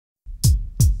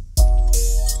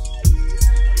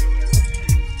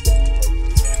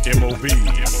MOB.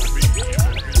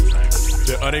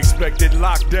 The unexpected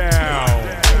lockdown.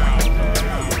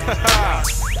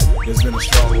 There's been a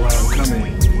strong round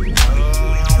coming.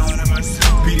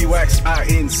 PD Waxx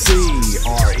INC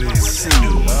REC.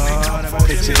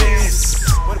 Picture this.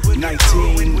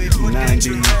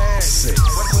 1996.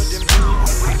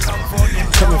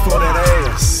 Coming for that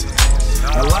ass.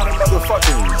 A lot of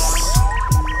motherfuckers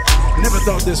never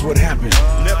thought this would happen.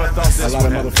 Never thought this would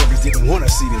happen. A lot of motherfuckers didn't want to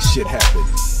see this shit happen.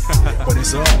 But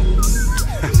it's on.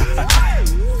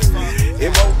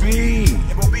 MOB,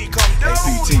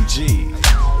 APTG,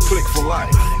 Click for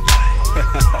life.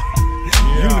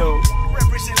 You know,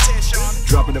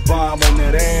 dropping the bomb on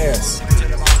that ass.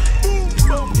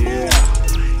 Yeah,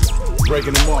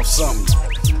 breaking them off something.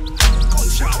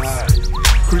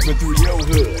 Creeping through your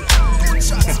hood.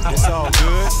 It's all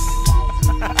good.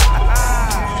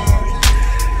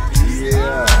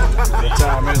 Yeah, the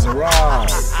time has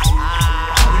arrived.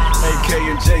 AK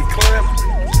and J Clip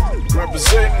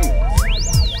representing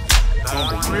on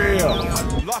the real.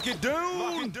 Lock it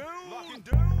down.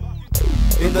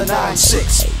 In the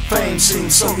 9-6, fame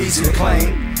seems so easy to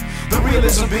claim. The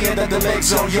realism being that the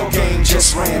legs on your game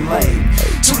just ran lame.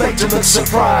 Too late to look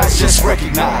surprised, just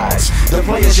recognize the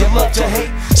players you love to hate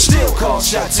still call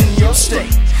shots in your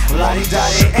state.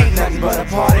 Lottie-dottie ain't nothing but a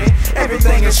party.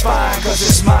 Everything is fine cause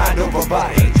it's mind over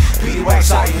body. PD Waxx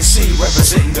INC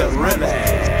representing the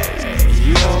relay.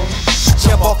 You know,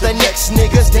 jump off the next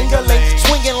niggas, ding-a-ling,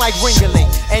 swinging like ring-a-ling.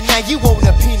 And now you own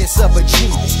the penis of a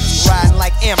genius. Riding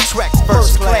like Amtrak,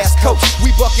 first class coach.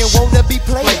 We bucking wanna be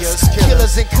players,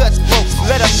 killers and cutthroats.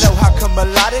 Let them know how come a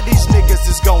lot of these niggas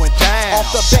is going down.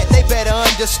 Off the bat, they better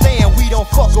understand we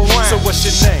don't fuck around. So what's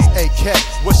your name? AK.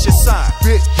 What's your sign?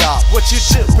 Big dog. What you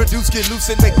do? Produce, get loose,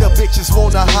 and make the bitches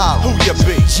wanna holler. Who you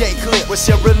be? J Clip.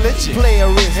 What's your religion?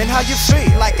 Playerism. And how you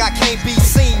feel? Like I can't be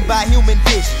seen by human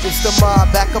vision. It's the mob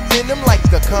back up in them like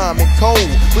the common cold.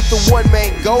 With the one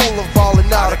main goal of balling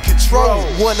out of control.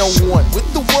 One-on-one with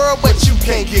the world, but you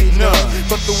can't get none.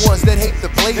 But the ones that hate the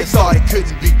players thought it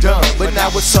couldn't be done. But now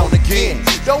it's on again.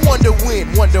 Don't wonder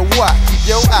when, wonder why.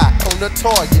 Keep your eye on the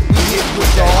target. We hit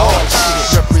with the hard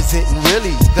shit. Representing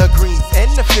really the greens and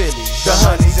the Phillies, the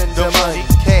honeys and the money,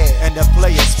 cash, and the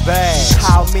players bad.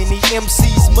 How many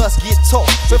MCs must get taught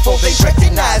before they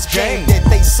recognize game that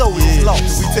they soul is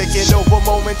lost? We taking over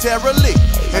momentarily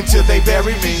until they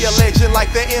bury me. A legend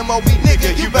like the MOB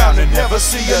nigga, you bound to never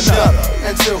see another.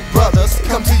 Until brothers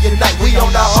come to unite, we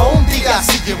on our own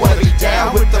DIC. You wanna be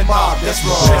down with the mob? That's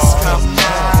wrong. Let's come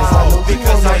now,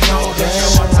 because I know that you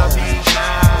wanna be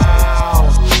down.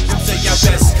 You say your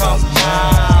best come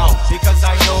now, because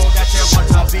I know that you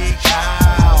wanna be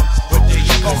down. What do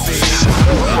you go be?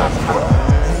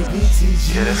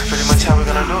 Yeah, that's pretty much how we're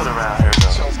gonna do it around here,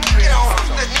 though.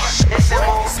 It's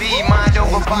MOB, mind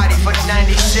over body for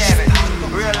 97.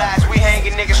 Realize we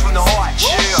hanging niggas from the heart.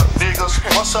 Chill, niggas.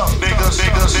 What's up, niggas?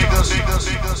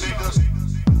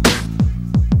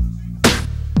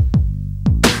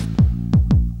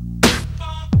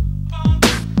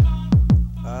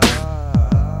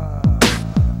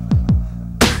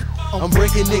 I'm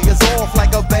breaking niggas off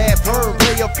like a bad perm.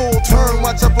 Play a full turn,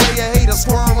 watch a player hater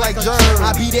squirm like germ.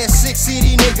 I be that 6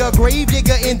 city nigga, grave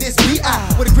digger in this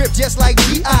BI. With a grip just like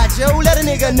G.I. Joe, let a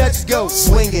nigga nuts go.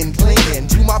 Swinging, clinging,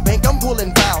 to my bank I'm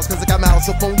pulling fouls. Cause I got mouths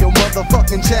up on your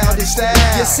motherfucking childish style.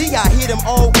 You see I hit them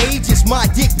all ages, my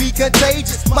dick be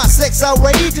contagious. My sex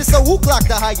outrageous, so who clock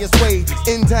the highest wages?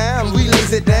 In town, we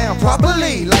lays it down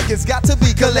properly. Like it's got to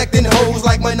be collecting hoes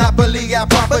like Monopoly got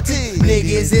property.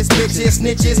 Niggas is bitches,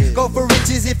 snitches, go for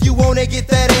riches if you wanna get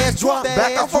that ass dropped.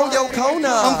 Back up from your corner.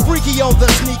 I'm freaky on the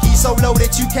sneaky, so low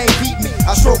that you can't beat me.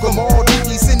 I stroke them all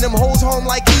deeply, send them hoes home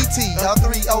like E.T.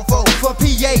 304 for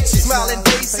PHs, smiling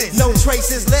faces, no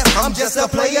traces left. I'm just a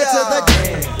player to the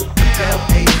damn.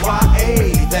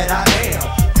 L-A-Y-A that I am.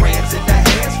 Grams in the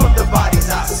hands from the bodies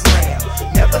I slam.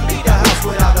 Never leave the house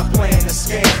without a plan to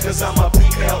scam. Cause I'm a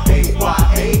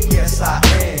P-L-A-Y-A, yes I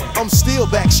am. I'm still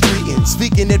backstreeting,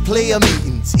 speaking at player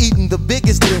meetings, eating the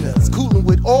biggest dinners, cooling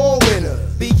with all winners.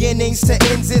 Beginnings to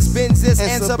ends, Benzes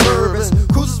and Suburbans.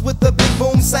 Cruises with the big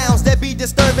boom sounds that be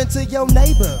disturbing to your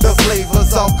neighbors. The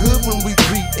flavor's all good when we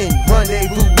creepin'.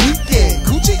 Rendezvous weekend,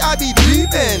 Gucci I be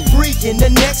peepin'. Freaking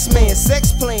the next man,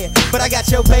 sex plan. But I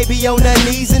got your baby on her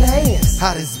knees and hands.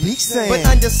 How does Beach say? But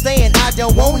understand I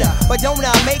don't wanna, but don't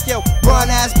I make your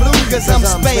brown eyes blue? Cause I'm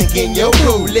spanking your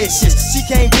boolicious. She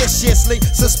came viciously,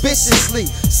 suspiciously.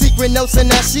 Secret notes and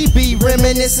now she be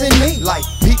reminiscing me. Like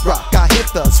Pete Rock, I hit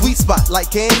the sweet spot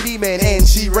like Candyman. And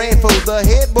she ran for the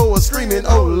headboard screaming,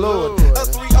 oh Lord. A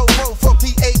 304 for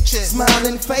PHs.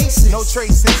 smiling faces. No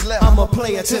traces left. I'm a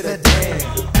player to the damn.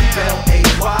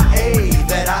 FLAC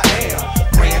that I am.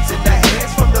 Grants in the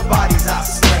hands from the bodies I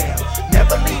slam.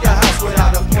 Never leave the house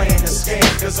without a plan to scam.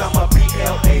 Cause I'm a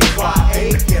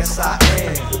FLAC, yes I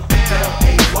am.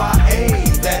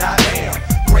 FLAC that I am.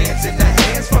 Grants in the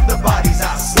hands from the bodies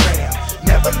I slam.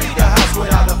 Never leave the house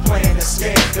without a plan to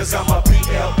scam. Cause I'm a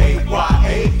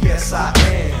FLAC, yes I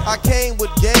am. I came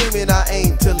with game and I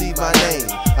aim to leave my name.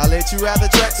 I let you ride the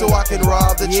track so I can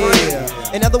rob the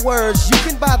train. In other words, you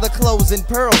can buy the clothes and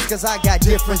pearls, cause I got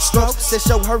different strokes that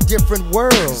show her different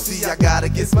worlds. See, I gotta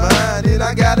get mine and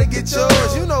I gotta get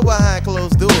yours. You know behind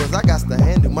closed doors, I got to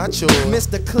handle my chores.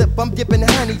 Mr. Clip, I'm dipping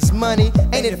honey's money.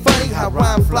 Ain't it funny how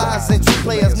rhyme flies and true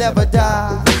players never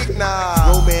die?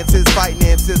 Nah. Romance is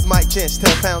finance is my chance to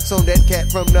pounce on that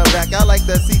cat from the back. I like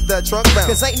to see the trunk bounce.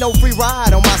 Cause ain't no free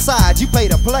ride on my side, you pay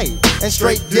to play. And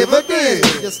straight dividends.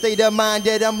 Just state of mind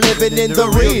that I'm living in the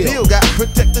real deal. Got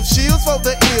protective shields for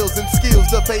the ills and skills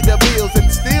to pay the bills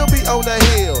and still be on the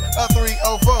hill. A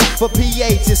 304 for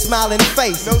PH is smiling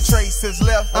face. No traces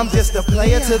left. I'm just a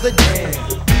player to the damn.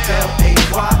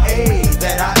 FLAC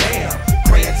that I am.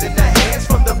 Grants in the hands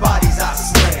from the bodies I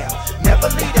slam. Never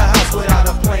leave the house without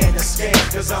a plan to scam.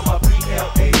 Cause I'm a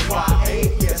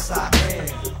FLAC, yes I am.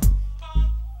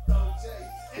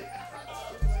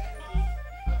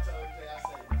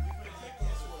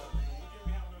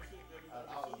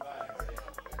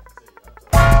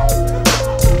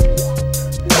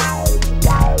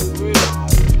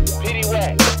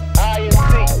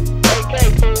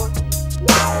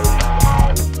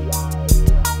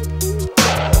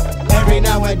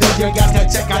 Now and then you got to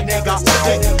check a nigga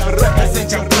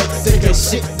represent your clips in your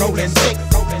shit rolling thick.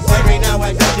 Every now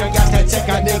and then you got to check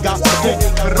a nigga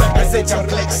represent your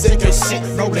clips in your shit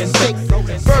rolling thick.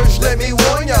 First let me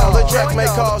warn y'all, the track may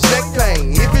cause neck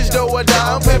pain. If it's dough or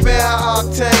die, I'm pimpin' high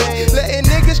octane. Letting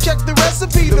niggas check the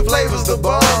recipe, the flavors, the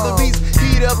bomb. The beats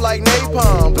heat up like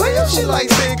napalm. Play up shit like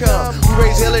sitcom. We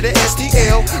raise hell at the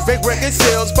STL, big record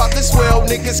sales, pop the swell.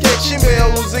 Niggas catching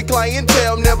mail, losing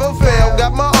clientele, never fail.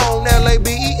 Got my own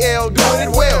LABEL, doing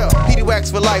it well.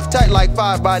 Waxx for life, tight like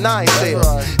 5x9 sales.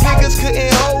 Niggas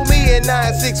couldn't hold me in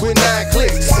 9-6 with 9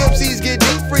 clicks. MCs get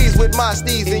deep freeze with my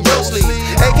steez and your sleeves.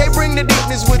 AK bring the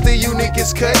deepness with the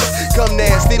uniquest cuts. Come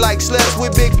nasty like sluts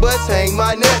with big butts. Hang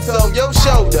my nuts on your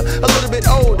shoulder. A little bit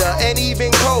older and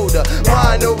even colder.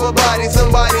 Mind over body,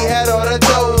 somebody had oughta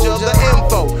told you. The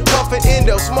info, puffin'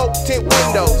 endo, smoke tint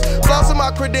windows. Flossing my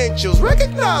credentials,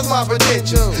 recognize my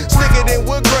potential. Slicker than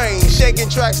wood grain, shaking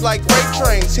tracks like freight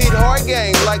trains. Hit hard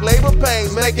game like labor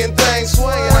pains, making things swing.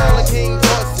 All the king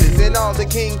voices and all the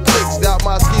king clicks. Doubt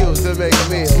my skills to make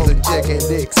meals and checking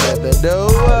dicks at the door.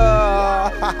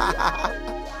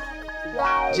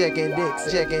 Checking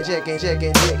dicks, checking dicks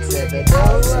at the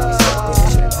door.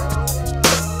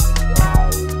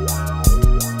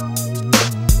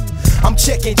 I'm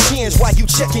checking chins while you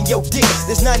checking your dick.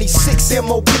 This 96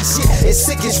 MOB shit is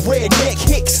sick as redneck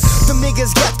hicks. Them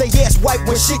niggas got their ass wiped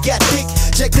when shit got thick.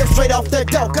 Check them straight off the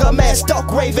dope, come ass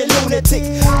dog raving lunatic.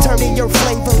 Turning your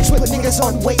flavors, put niggas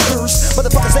on waivers.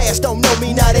 Motherfuckers ass don't know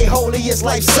me, now they holy as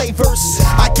lifesavers.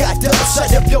 I got up,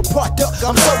 shut up your part up.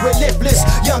 I'm so relentless,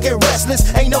 young and restless.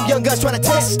 Ain't no young guns trying to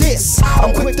test this.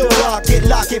 I'm quick to rock it,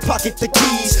 lock it, pocket the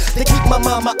keys. To keep my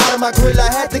mama out of my grill,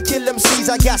 I had to kill them C's.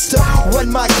 I got to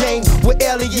run my game with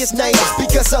alias names,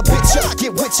 because a bitch I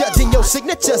get with ya, then your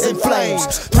signatures in flames.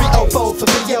 304 for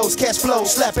videos, cash flow,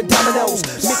 slapping dominoes.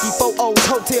 Mickey 4-0s,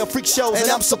 hotel freak shows, and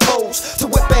I'm supposed to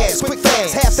whip ass, quick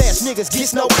fast, half-ass niggas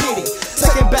gets no pity.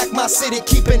 Taking back my city,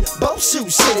 keeping both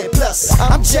shoes shitty. Plus,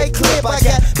 I'm J Clip, I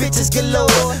got bitches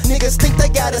galore. Niggas think they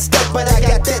got a stuck, but I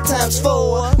got that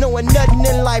 ×4. Knowing nothing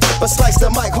in life but slice the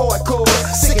mic hardcore.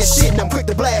 Sick as shit and I'm quick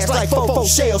to blast like 4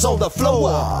 shells on the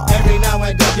floor. Every now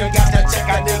and then you got to check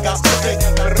a nigga's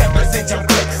represent your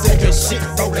clicks and your shit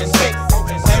rolling thick.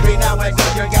 Every now and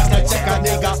then you got to check a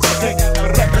nigga's dick.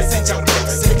 Represent your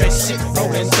clicks and your shit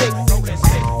rolling thick.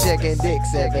 Checking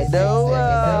dicks at the door.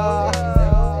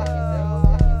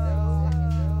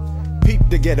 Peep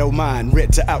the ghetto mind,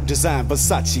 red to out-design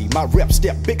Versace. My rep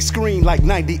step big screen like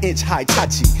 90-inch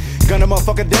Hitachi. Gun a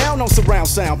motherfucker down on surround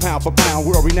sound, pound for pound,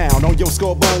 world renowned. On your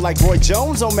scoreboard like Roy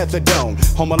Jones on methadone.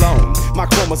 Home alone, my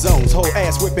chromosomes, whole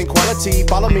ass whipping quality.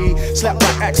 Follow me, slap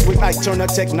Waxx with Ike Turner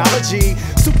technology.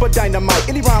 Super dynamite,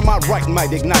 any rhyme I write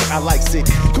might ignite. I like it,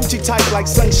 coochie tight like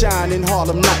sunshine in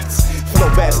Harlem nights. Flow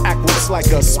fast, backwards like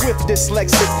a swift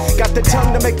dyslexic. Got the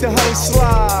tongue to make the honey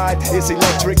slide. It's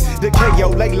electric, the KO,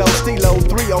 lay low, stilo,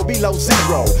 3-0, below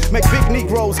 0. Make big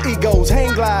Negroes, egos,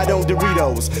 hang glide on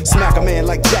Doritos. Smack a man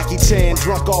like Jackie Chan,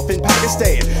 drunk off in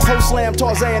Pakistan. Ho slam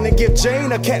Tarzan and give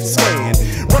Jane a CAT scan.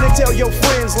 Running Tell your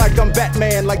friends like I'm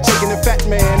Batman, like Jake and the Fat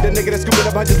Man, the nigga that's scooping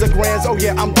up hundreds of grands. Oh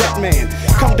yeah, I'm that man.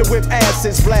 Come to whip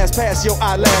asses, blast past your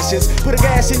eyelashes, put a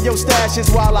gash in your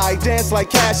stashes while I dance like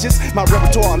Cassius. My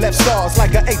repertoire left stars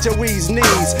like a HOE's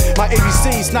knees. My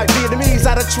ABC snipe Vietnamese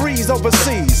out of trees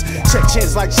overseas. Check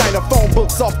chins like China, phone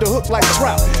books off the hook like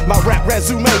trout. My rap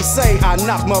resume say I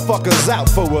knock motherfuckers out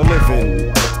for a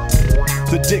living.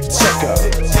 The dick checker.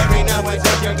 Every now and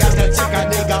then you got to check a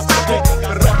nigga's dick.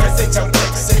 Represent your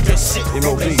licks and your shit.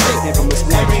 M.O.B. infamous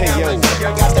Black Every now and then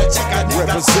you got to check a nigga's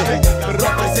Represent. dick.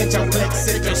 Represent your licks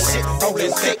and your shit.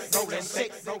 Rolling thick. Rolling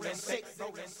thick. Rolling thick.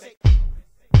 Rolling thick.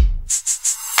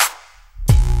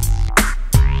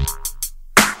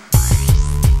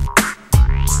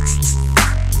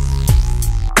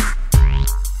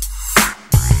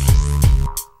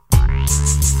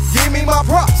 My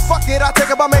props, fuck it, I take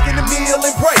it by making a meal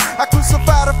and pray. I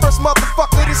crucify the first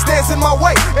motherfucker that stands in my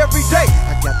way every day.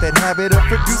 I got that habit of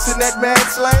producing that mad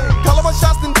slang. Call up my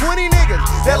shots than 20 niggas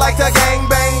that like to gang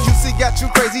bang. You see, got you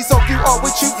crazy, so you all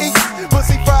what you eat.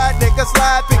 Pussy fried nigga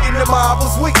slide, thinking the mob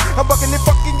was weak. I'm bucking and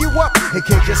fucking you up. It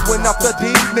can't just went off the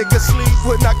deep. Nigga sleep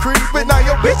when I creep, but now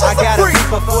your bitch is I got a freak. a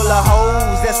beeper full of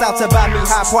hoes that's out to buy me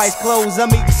high price clothes.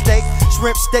 I'm eating steak,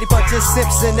 shrimp, steady punches,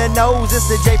 sips in the nose. It's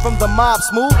the J from the mob,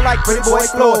 smooth like Pretty Boy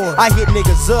Floyd. I hit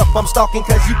niggas up, I'm stalking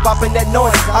cause you popping that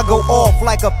noise. I go off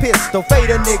like a pistol, fade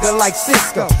a nigga like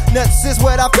Cisco. Nuts is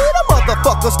what I feel a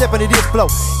motherfucker stepping to this flow.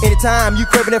 Anytime you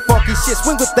craving that funky shit,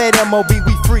 swing with that M.O.B.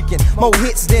 We freaking more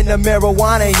hits than the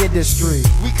marijuana industry.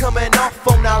 We coming off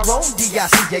on our own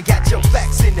DIC, you got your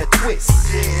facts in the twist.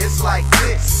 Yeah, it's like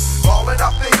this. Falling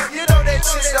off the hip, you know that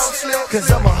shit don't slip. Cause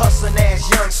I'm a hustling ass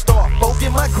young star, folk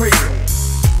in my grill.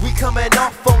 We coming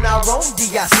off on our own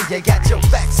DIC, you got your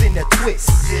facts in the twist.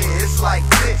 Yeah, it's like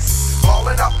this.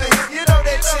 Falling off the hip, you know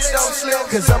that shit don't slip.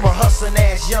 Cause I'm a hustling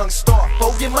ass young star,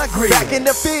 folk in my grill. Back in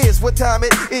the fizz, what time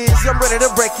it is, I'm ready to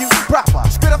break you proper.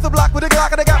 Spit off the block with a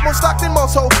Glock and I got more stock than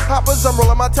most hoe hoppers. I'm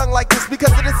rolling my tongue like this because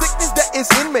of the sickness that is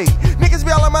in me. Niggas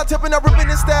be all on my tip and I'm ripping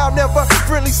this style, never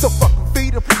friendly, so fucking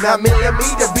feed them. 9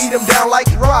 millimeter, beat them down like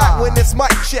rock. When it's mic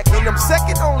check and I'm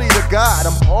second only to God.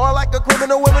 I'm hard like a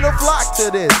criminal, women will flock to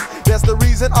this. That's the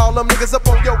reason all them niggas up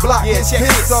on your block is check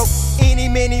pissed. this. So any,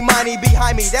 many, money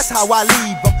behind me, that's how I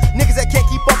leave them. Niggas that can't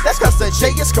keep up, that's cause the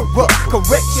J is corrupt.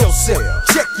 Correct yourself,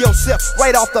 check yourself,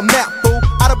 right off the map, fool.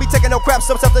 I don't be taking no crap,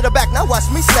 some stuff to the back, now watch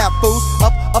me slap fools.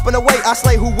 Up and away, I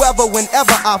slay whoever,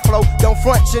 whenever I flow. Don't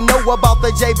front, you know about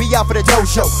the JB out for the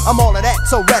dojo. I'm all of that,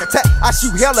 so rat-a-tat, I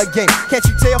shoot hella game. Can't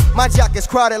you tell, my jock is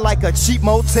crowded like a cheap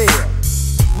motel.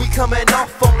 We coming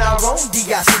off on our own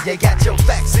DIC, you got your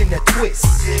facts in the twist.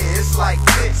 Yeah, it's like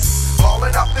this.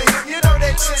 Falling off the hip, you know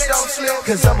that shit don't slip.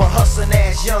 Cause I'm a hustling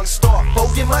ass young star,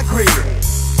 folk in my grill.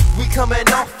 We coming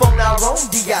off on our own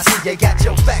DIC, you got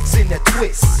your facts in the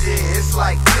twist. Yeah, it's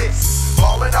like this.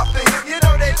 Falling off the hip, you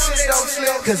know that shit don't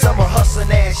slip. Cause I'm a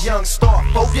hustling ass young star,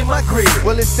 folk in my grill.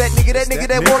 Well, it's that nigga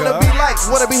that wanna be like,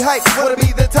 wanna be hype, wanna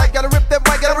be the type. Gotta rip that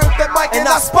mic, And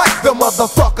I spike the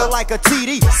motherfucker like a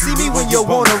TD. See me when you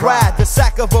wanna ride, the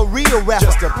sack of a real rapper.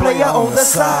 Just a player on the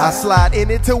side. I slide in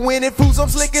it to win it, fools, I'm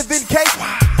slicker than cake.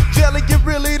 Jelly, you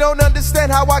really don't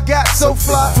understand how I got so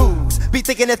fly. Fools be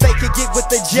thinking that they could get with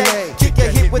the J, kick a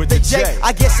hit with the J.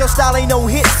 I guess your style ain't no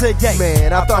hit today.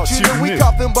 Man, I thought you knew we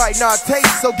caught them biting our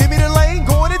taste. So give me the lane,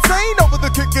 going insane over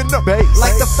the kick in the bass.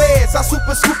 Like the feds, I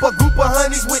super scoop a group of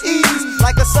honeys with ease.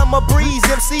 Like a summer breeze,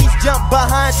 MCs jump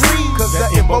behind trees. Cause the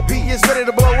M.O.B. is ready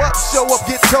to blow up. Show up,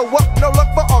 get toe up. No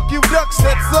luck for all you ducks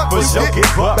that suck. But You get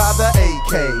bucked by the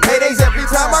AK. Paydays every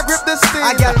time I grip the steel.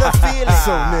 I got the feeling.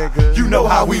 So nigga, You know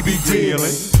how we be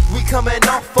dealing. We coming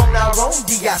off on our own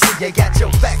DIC, you got your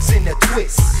facts in the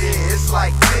twist. yeah, it's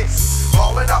like this.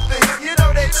 Falling off the hip, you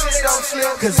know that shit don't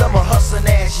slip. Cause I'm a hustling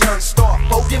ass young star,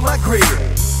 folk in my grill.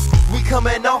 We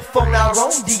coming off on our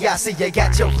own DIC, you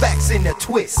got your facts in the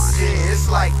twist. Yeah, it's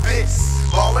like this.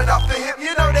 Falling off the hip,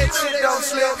 you know that shit don't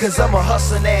slip. Cause I'm a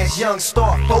hustling ass young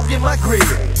star, folk in my grill.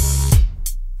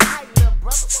 Hey, little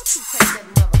brother, won't you take that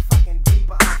motherfucking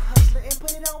beeper off Hustler and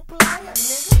put it on player,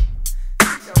 nigga?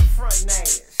 Get your front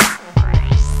ass.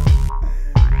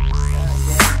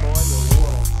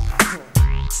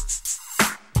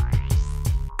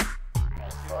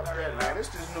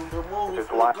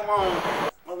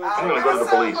 I'm gonna go to the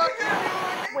police.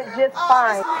 Just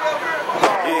fine.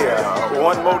 Yeah,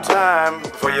 one more time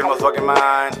for your motherfucking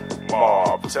mind.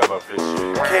 Mob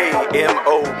television.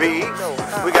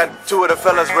 KMOB. We got two of the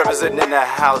fellas representing in the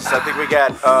house. I think we got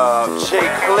Jay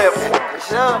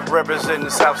Cliff representing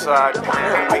the South Side.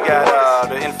 And we got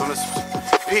the infamous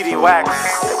PD Waxx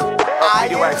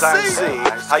IMC.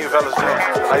 How you fellas doing?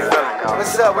 How you feeling, y'all?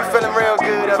 What's up? We feeling real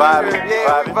good up Vibing, here.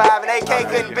 Yeah, we vibing. AK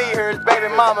couldn't be here. His baby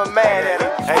mama mad at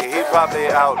him. Hey, he's probably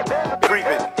out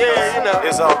creeping. Yeah, you know.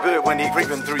 It's all good when he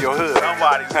creeping through your hood.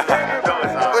 Somebody.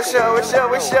 What's up? I want to say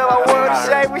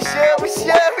we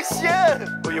should.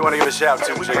 Who you want to give a shout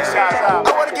to, JC? I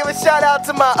want to give a shout out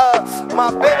to my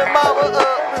baby mama,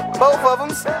 both of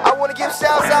them. I want to give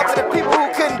shouts out to the people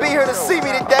who couldn't be here to see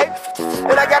me today.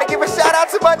 And I got to give a shout out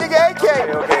to my nigga AK.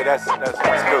 Okay, that's cool.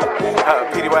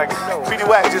 Petey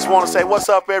Waxx just want to say what's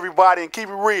up, everybody, and keep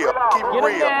it real. Keep it Get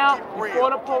real. him down Keep it real. before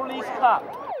the police come.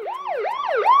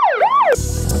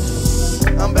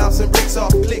 I'm bouncing bricks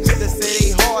off clicks to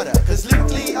city harder. Cause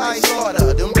lyrically I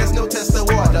slaughter. Them there's no test of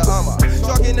water. I'm a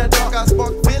shark in the dark, I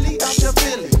spark Philly out your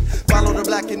Philly. Follow the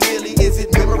black and Millie, is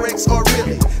it Memorex or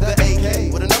really? The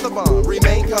AK with another bomb,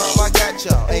 remain calm, I got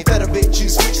y'all. Ain't that a bitch, you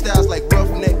switch styles like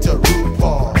Roughneck to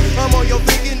RuPaul. I'm on your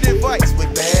thinking device with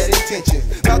bad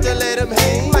intentions. About to let them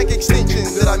hang like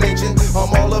extensions that I mentioned. I'm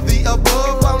all of the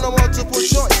above, I'm no multiple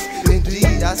choice.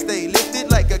 Indeed, I stay lifted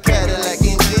like a Cadillac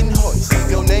engine hoist.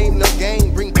 Your name, no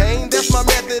game, bring pain, that's my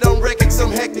method. I'm wrecking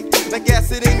some hectic, like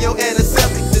acid in your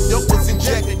antiseptic. The dope was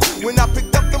injected. When I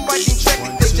picked up the mic and checked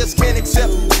it, they just can't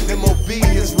accept it. MOB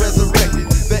is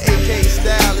resurrected. The AK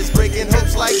style is breaking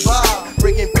hopes like Bob.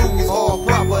 Breaking fools all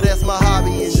proper, that's my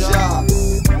hobby and job.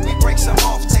 We break some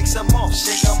off, take some off,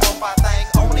 shake them off, I think.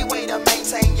 Only way to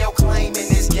maintain your claim in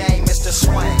this game is to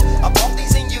swing. Above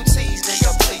these NUTs,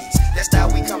 nigga, please. That's how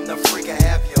we come to freak and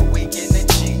have your weekend and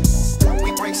cheese.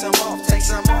 We break some off, take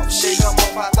some off, shake them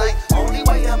off, I think. Only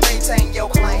way to maintain your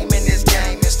claim in this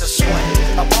game is to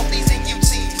swing. Above these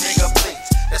NUTs, nigga, please.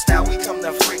 That's how we come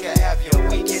to freak and have your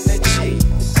weekend and cheese.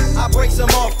 I break some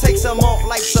off, take some off,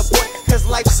 life support. Cause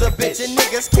life's a bitch and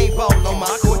niggas can't ball on my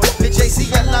court. The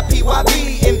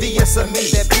JCLIPYB, envious of me.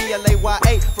 That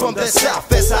PLAYA from the South,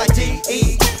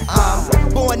 SIDE.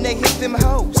 I'm born to hit them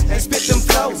hoes and spit them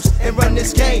flows and run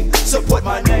this game. Support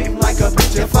my name like a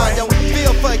bitch. If I don't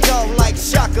feel for y'all like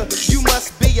Shaka, you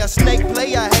must be a snake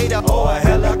player, hater, or a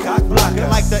hella cock blocker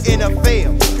like the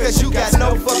NFL. Cause you got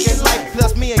no fucking life.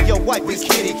 Plus me and your wife is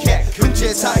kitty cat.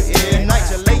 Coochie's high in night.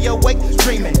 You lay awake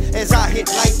dreaming as I hit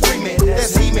like 3 men.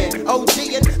 That's He-Man,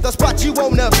 OG'in', the spot you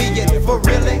wanna be in. For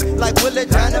really, like Willie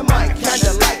Dynamite,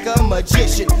 kinda like a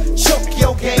magician. Choke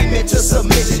your game into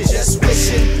submission. Just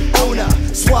wishing on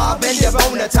a suave and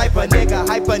Devona type of nigga.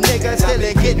 Hyper nigga, still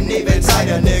it getting even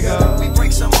tighter, nigga. We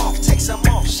break some off, take some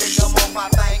off, shake them off, I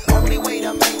think. Only way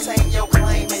to maintain your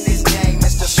claim in this game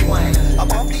is to swing.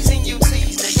 Above these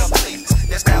NUTs, nigga, please.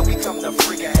 That's how we come to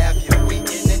freak and have your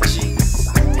weekend and cheese.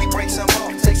 We break some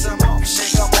off, take some off,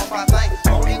 shake them off, I think.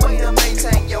 Only way to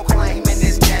maintain your claim in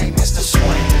this game is to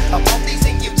swing. Above these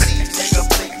NUTs, nigga,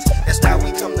 please. That's how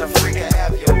we come to freak and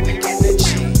have your weekend and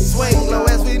cheese. Swing low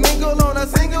as we mingle on a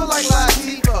single like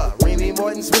Latifah. Remy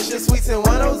Morton, Swisher Sweets, and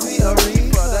 1OZ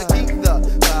Aretha. To keep the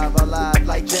vibe alive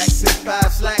like Jackson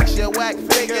 5 slacks. Your whack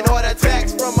faking heart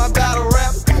attacks from my battle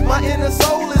rap. My inner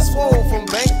soul is swole from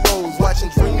bankrolls. Watching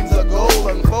dreams of gold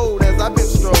unfold as I been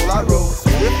stroll. I roll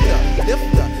swifter,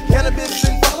 lifter, cannabis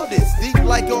and follow this. Deep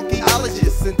like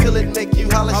archaeologists until it make you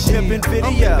holler shit. I'm pimpin'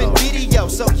 video,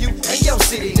 so you and your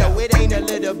city know it ain't a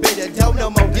little bit of dough no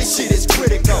more. This shit is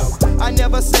critical. I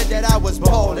never said that I was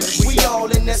ballin'. We all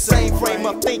in the same frame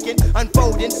of thinking,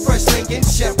 unfolding, fresh thinking,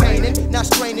 champagneing, not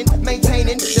straining,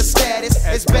 maintaining the status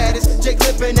as bad as J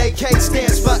Clip and AK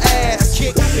stands for ass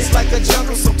kick. It's like a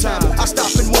jungle sometimes. I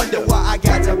stop and wonder why I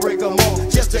got to break them off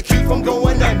just to keep from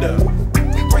going under.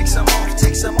 We break some off,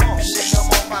 take some off, shake them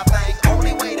off, I think.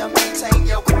 Only way to maintain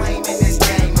your claim in this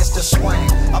game is to swing.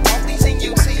 Above these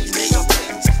NUTs, nigga,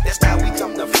 please. That's how we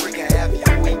come to freak and have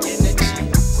your weekend and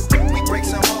cheese. We break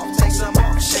some off, take some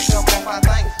off, shake them off, I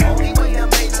think. Only way to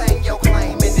maintain your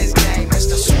claim in this game is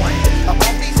to swing.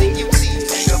 Above these NUTs,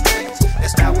 nigga, please.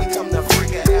 That's how we come to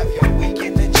freak and have your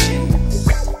weekend and cheese.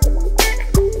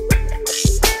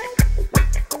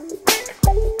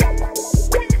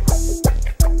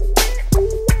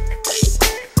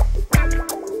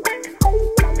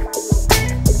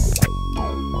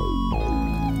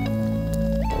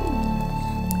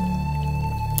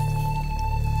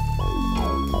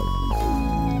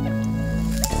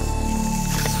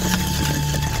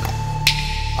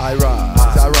 I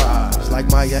rise like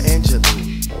Maya Angelou.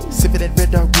 Sippin' that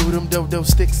red dog brew, them dodo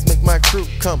sticks make my crew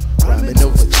come rhyming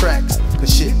over tracks. The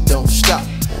shit don't stop.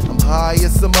 I'm high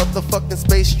as a motherfucking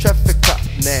space traffic cop.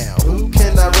 Now, who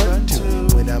can I run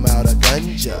to when I'm out of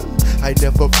ganja? I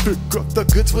never pick up the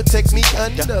goods would take me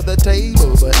under the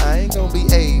table, but I ain't gonna be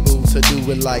able to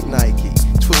do it like Nike.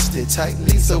 Twist it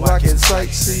tightly so I can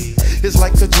sightsee. It's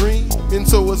like a dream, and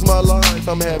so is my life.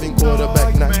 I'm having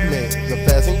quarterback nightmares. I'm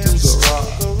passing through the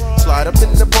rock. Slide up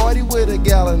in the party with a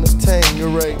gallon of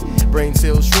Tangeray. Brain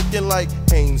cells shrinking like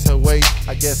Haynes Hawaii.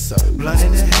 I guess so. Blunt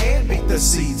in the hand, beat the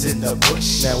seeds in the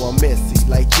bush. Now I'm messy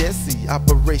like Jesse.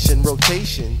 Operation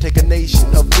rotation. Take a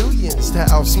nation of billions to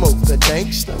outsmoke the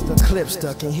gangsta. The clip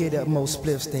stuck and hit up more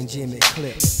spliffs than Jimmy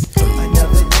Clip.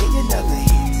 Another day, another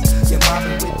hit. You're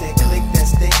mobbing with that click, that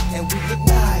stick, and we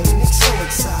ignite. It's so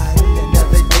exciting.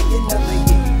 Another day, another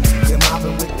hit. You're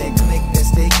mobbing with that click, that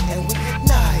stick, and we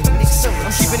ignite. It's so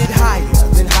exciting. I'm keeping it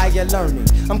higher than higher learning.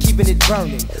 I'm keeping it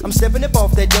burning. I'm stepping up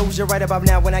off that doja right about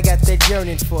now when I got that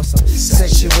yearning for some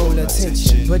sexual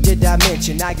attention. But did I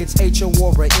mention I get H.O.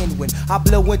 or in when I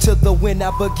blow into the wind,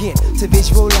 I begin to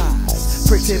visualize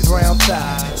pretty brown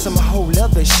thighs. Some whole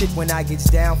other shit when I gets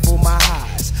down for my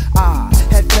highs. I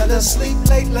had fell asleep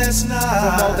late last night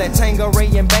from all that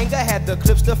Tangeray and banger. Had the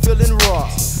clips still feeling raw.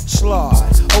 Slide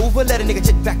over, let a nigga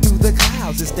jet back through the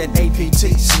clouds. It's that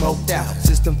APT smoked out,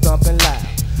 system thumping loud.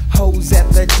 Hoes at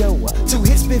the door, 2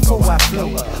 hits before I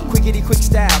flow up. Quickity quick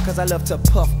style, cause I love to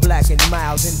puff black and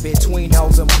miles in between all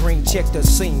them green. Check the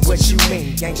scene, what you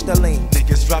mean, gangsta lean.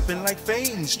 Niggas dropping like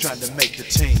fiends trying to make the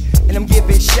team. And I'm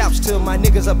giving shouts to my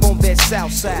niggas up on that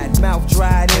south side. Mouth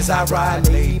dried as I ride,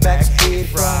 lay back, head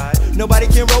fried. Nobody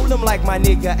can roll them like my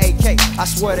nigga AK. I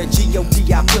swear to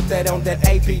G.O.D. I put that on that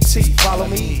APT, follow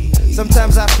me.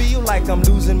 Sometimes I feel like I'm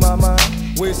losing my mind,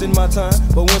 wasting my time,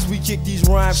 but once we kick these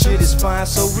rhymes, shit is fine,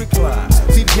 so recline.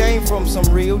 We've gained from some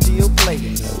real deal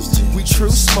players. We true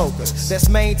smokers that's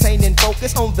maintaining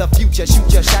focus on the future.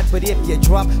 Shoot your shot, but if you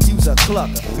drop, use a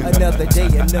clucker. Another day,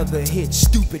 another hit,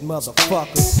 stupid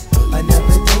motherfuckers.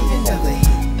 Another day, another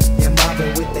hit. You're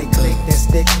mobbing with that click, that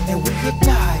stick, and we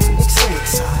ignite. It's so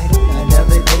exciting.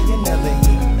 Another day, another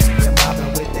hit. You're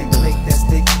mobbing with that click, that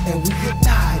stick, and we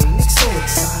ignite. It's so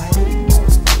exciting.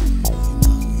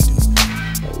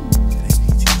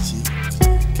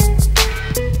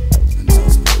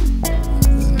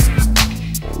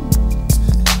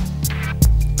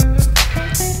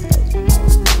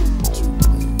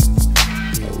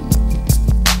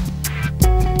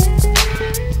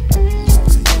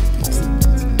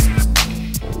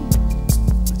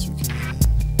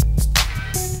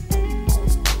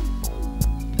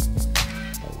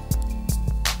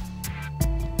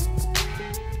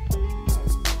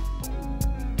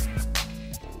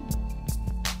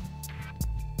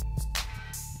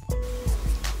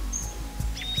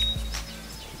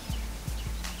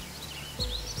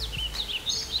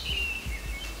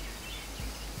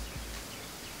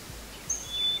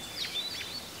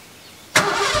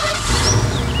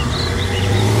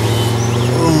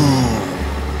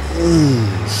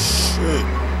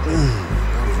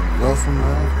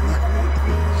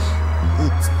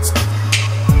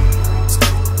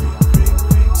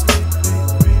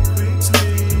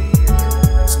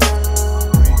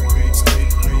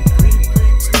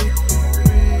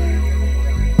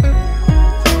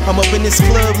 I'm up in this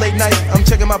club late night, I'm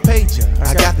checking my pager.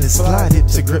 I got this slide hip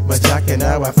to grip my jock, and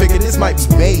now I figure this might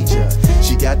be major.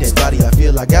 She got that body, I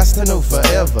feel I got to know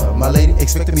forever. My lady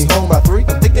expected me home by 3,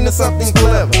 I'm thinking of something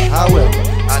clever. However,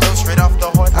 I know straight off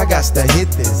the heart, I got to hit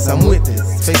this, I'm with this.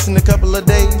 Facing a couple of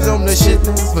days on the shit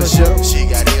list, for sure. She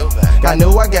got ill back. I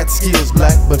know I got skills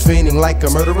black, but feeling like a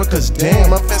murderer, cause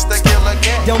damn, I'm finna kill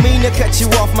again. Don't mean to cut you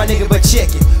off, my nigga, but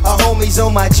check it. Our homies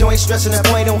on my joint, stressing the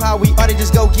point on how we ought to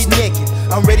just go get naked.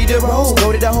 I'm ready to roll,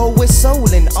 go to the hole with soul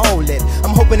and all that.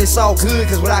 I'm hoping it's all good,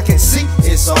 cause what I can see,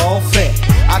 it's all fat.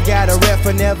 I got a rep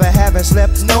for never having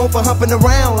slept, known for humping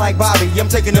around like Bobby. I'm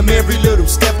taking them every little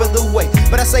step of the way.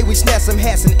 But I say we snatch some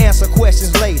hats and answer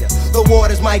questions later. The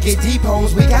waters might get deep,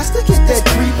 homes, we got to get that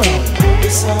creep on.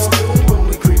 It's all good when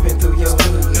we creeping through your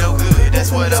hood. No good,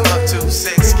 that's what I'm up to,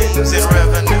 sex schemes and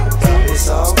revenue. It's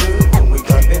all good when we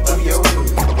creeping through your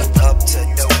hood. Up to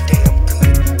no damn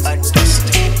good,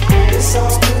 understood. It's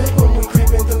all good when we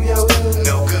creeping through your hood.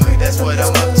 No good, that's what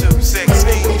I'm up to, sex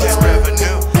schemes and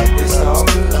revenue. It's all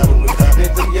good when we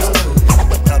creeping through your hood.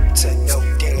 Up to no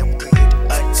damn good,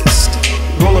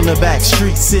 understood. Rolling the back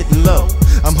street, sitting low.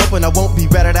 I'm hoping I won't be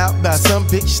ratted out by some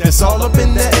bitch that's all up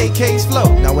in the AK's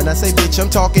flow. Now when I say bitch, I'm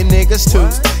talking niggas too.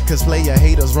 Cause player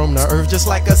haters roam the earth just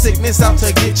like a sickness out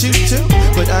to get you too.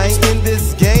 But I ain't in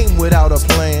this game without a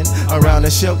plan. Around the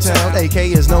Shelltown, AK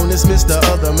is known as Mr.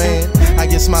 Other Man. I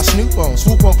get my snoop on.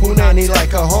 Swoop on Punani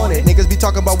like a hornet. Niggas be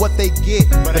talking about what they get,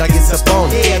 but I get up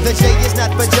on it. Yeah, the J is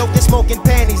not for joking, smoking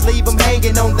panties, leave them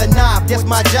hanging on the knob. That's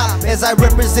my job as I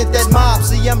represent that mob.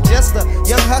 See, I'm just a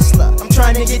young hustler, I'm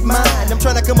trying to get mine. I'm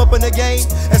trying to come up in the game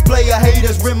as player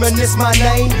haters reminisce my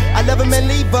name. I love them and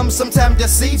leave them, sometimes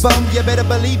deceive them. You better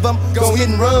believe them, go hit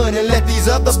and run and let these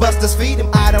other busters feed them.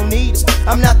 I don't need them,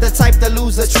 I'm not the type to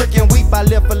lose a trick and weep. I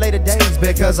live for later days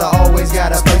because I always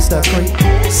got a place to creep.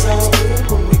 It's all good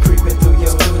when we creeping through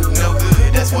your hood. No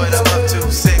good, that's what I'm up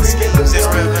to. Sex, games, and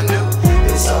revenue.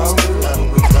 It's all good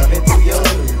when we climbing through your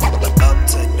hood. Up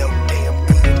to no damn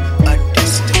good,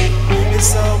 understood.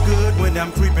 It's all good when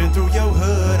I'm creeping through your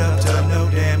hood. Up to no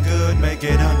damn good, make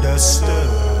it understood.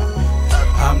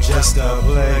 I'm just a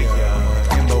player.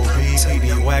 M.O.P.P.D.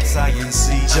 Waxx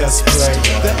INC, just player.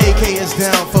 The AK is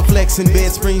down for flexing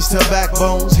bed springs to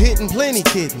backbones, hitting plenty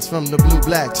kittens from the blue,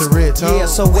 black to red tone. Yeah,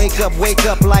 so wake up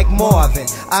like Marvin.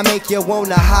 I make you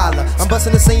wanna holler. I'm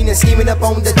busting the scene and scheming up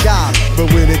on the dollar.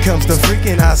 But when it comes to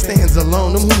freaking, I stands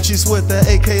alone. Them hoochies with the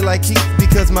AK like Heath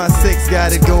because my six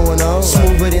got it going on.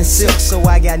 Smoother than silk, so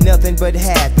I got nothing but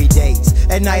happy days.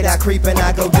 At night I creep and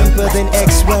I go deeper than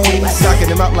X-rays. Knocking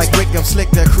them out like Rick, I'm slick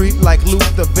to creep like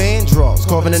Luther Vandross.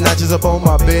 Carving the notches up on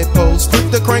my bedpost.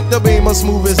 Quick to crank the beamer,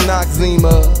 smooth as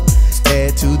Noxzema.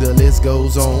 Add to the list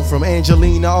goes on from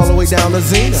Angelina all the way down to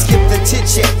Xena. Skip the tit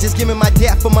chat, just give me my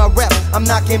dap for my rap. I'm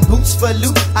knocking boots for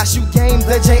loot, I shoot game,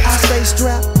 the J, I stay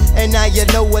strapped. And now you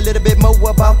know a little bit more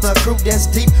about the crew that's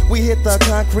deep. We hit the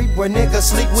concrete where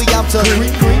niggas sleep, we out to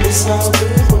creep. It's all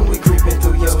good when we creeping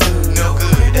through your hood. No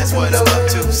good, that's what I'm up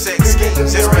to. Sex,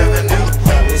 games, and revenue.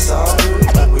 It's all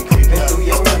good when we creeping through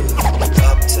your hood.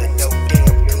 Up to no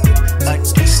damn good,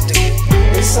 understood.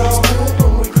 It's all good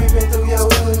when we creeping through your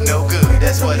hood. No good,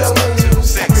 that's what I'm up to.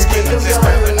 Sex, games, and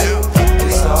revenue.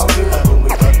 It's all good when we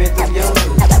creeping through your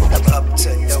hood. Up to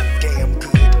no damn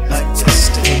good,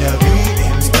 understood. In a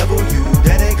BMW,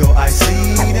 there they go, I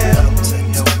see them. Up to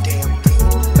no damn good.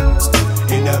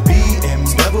 In a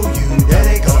BMW, there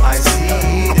they go, I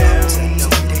see them. Up to no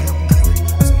damn good.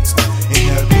 In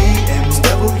a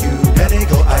BMW, there they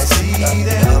go, I see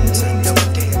them. Up to no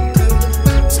damn good.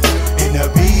 In a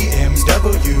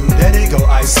BMW, there they go,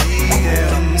 I see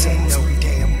them. Up to no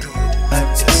damn good,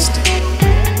 understood.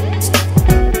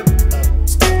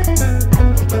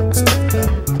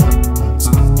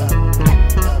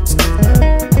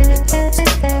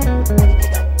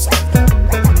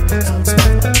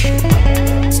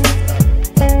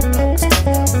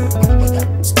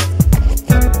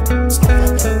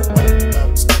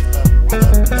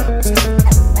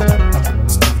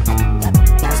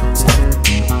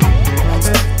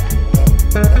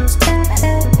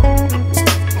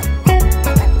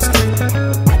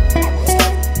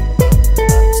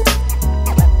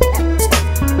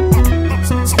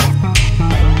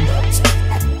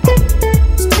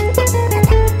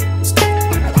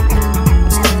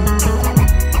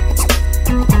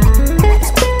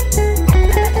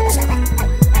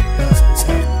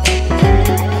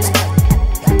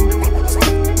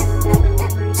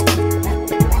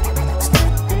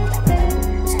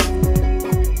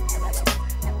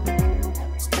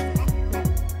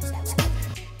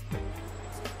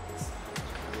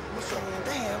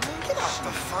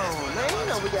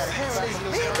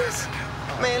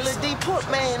 Man, Lil D, put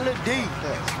man, Lil D.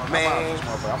 Man,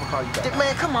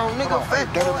 man, come on, nigga.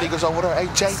 Fat Them niggas over there. Hey,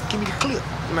 Jay, give me the clip.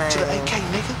 Man. To the AK,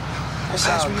 nigga. It's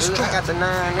all good. I got the 9,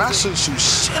 I nigga. should shoot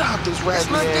shit out this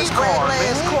raggedy Lil D, ass car,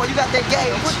 ass man. car. You got that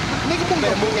gauge. Nigga, move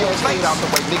your booty ass fade out the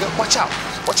way, nigga. Watch out.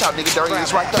 Watch out, nigga. Dirty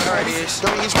is right there. There it is.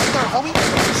 Dirty is right there, homie.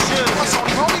 What's on,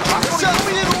 homie? What's up,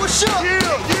 nigga? What's up? Yeah,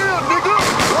 nigga.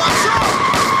 What's up?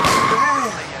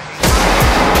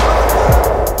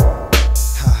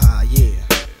 Haha, yeah.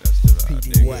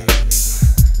 PD Wax.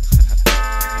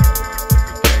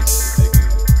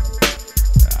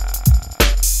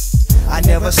 I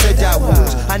never said I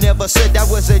was. I never said I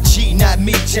was a G, not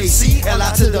me, JC.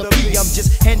 L-I to the P, I'm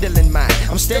just handling mine.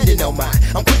 I'm standing on mine.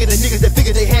 I'm quicker than niggas that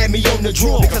figure they had me on the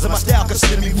draw. Because of my style,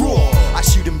 consider me raw. I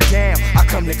shoot them down, I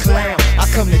come to clown, I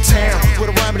come to town. With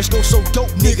a rhyme and it's so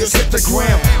dope, niggas hit the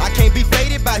ground. I can't be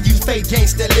faded by you fake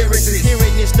gangsta lyrics.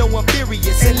 Hearing this, no, I'm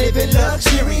furious and living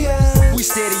luxurious. We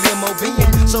steady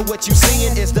M.O.B.ing, So what you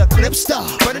seeing is the clip star,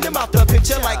 running them out the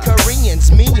picture like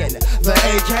Koreans. Me and the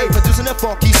AK producing the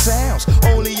funky sounds.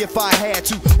 Only if I had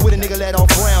to, with a nigga let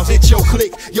off rounds. It's your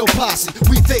clique, your posse.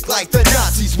 We thick like the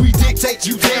Nazis. We dictate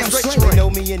you damn straight. They know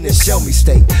me in the show me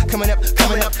state. Coming up,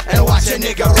 and watch a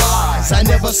nigga rise. I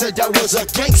never said I was a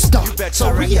gangsta,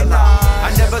 so realize.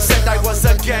 I never said I was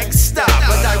a gangsta,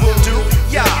 but I will do,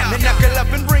 yeah. Me knuckle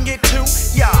up and bring it to,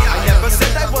 yeah. I never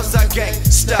said I was a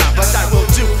gangsta, but I will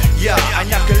do, yeah. I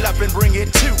knuckle up and bring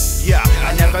it to, yeah.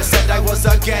 I never said I was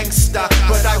a gangsta,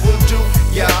 but I will do,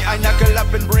 yeah. I knuckle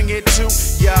up and bring it to,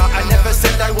 yeah. I never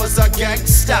said I was a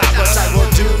gangsta, but I will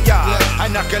do, yeah. I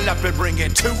knuckle up and bring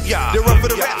it to, yeah. The rougher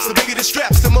the raps, the bigger the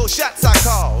straps, the more shots I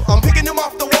call. I'm picking them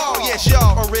off the wall, yes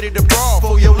y'all are ready to brawl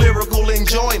for your lyrical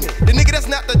enjoyment. The nigga that's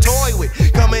not to toy with,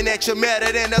 coming at you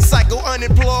madder than a psycho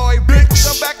unemployed bitch.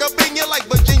 I'm back up in you like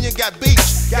Virginia got beach.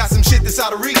 Got some shit that's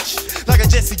out of reach, like a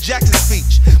Jesse Jackson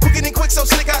speech. Quick and quick, so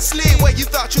slick I slid where you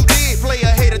thought you did. Play a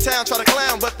hater town, try to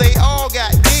clown, but they all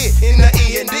got dead in the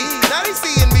E&D. Now they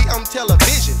seeing me on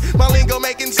television. My lingo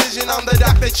make incision, I'm the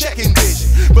doctor checking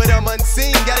vision. But I'm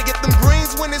unseen, gotta get them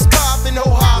greens when it's poppin'.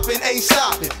 Ho hoppin', ain't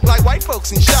stopping. Like white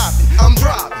folks in shopping, I'm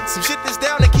dropping some shit that's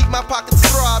down to keep my pockets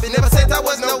throbbing. Never said I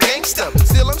was no gangster,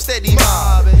 still I'm steady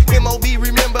mobbing. MOB,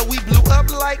 remember we blew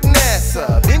up like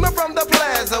NASA. Beamer from the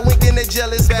plaza, winking at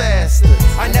jealous bastards.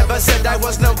 I never said I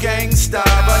was no gangsta,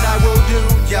 but I will do,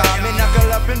 yeah. Me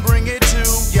knuckle up and bring it to,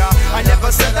 yeah. I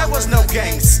never said I was no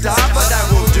gangsta, but I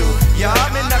will do, yeah.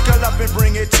 Me knuckle up and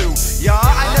bring it to, yeah.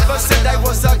 I never said I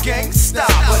was a gangsta,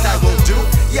 but I will do,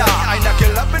 yeah. I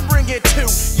knuckle up and bring it to,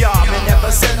 yeah. Me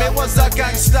never said me was a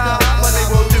gangsta, but I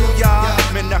will do,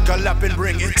 yeah. Me knuckle up and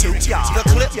bring it to, yeah. The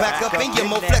clip back up in you,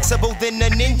 more flexible than a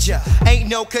ninja. Ain't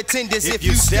no contenders, if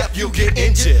you step, you get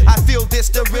injured. I feel this,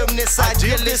 the realness,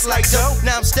 idealist like dope.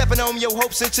 Now I'm stepping on your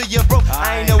hopes until you're broke.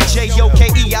 I ain't no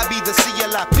J-O-K-E, I be the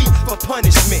C-L-I-P for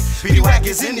punishment. P-Wack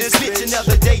is in this bitch,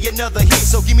 another day, another hit.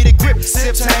 So give me the grip,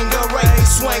 sip, Tangeray,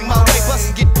 swing my way, bust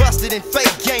and get busted and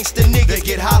fake gangsta nigga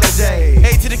get holiday.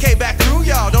 A to the K back through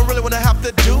y'all, don't really wanna have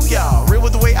to do y'all. Real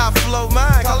with the way I flow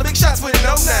mine, call the big shots with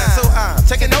no nine. So I'm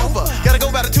taking over, gotta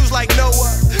go by the twos like Noah.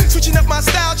 Switching up my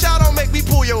style, child, don't make me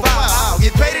pull your vibe. I'll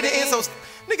get paid at the end, so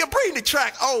nigga bring the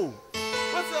track, oh.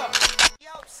 What's up?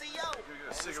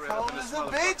 Cold as a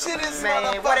bitch in this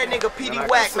Man, what that nigga PD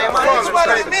Waxx, man? My Fuck nigga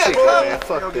that straight shit, man.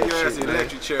 Fuck Fuck that that shit, shit, man.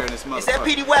 electric chair in this motherfucker. Is that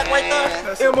PD Waxx right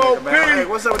there? M.O.B. Hey,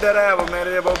 what's up with that album, man?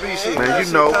 That M.O.B. shit. Man,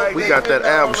 you know, we got that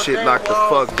album shit knocked the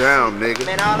fuck down, nigga.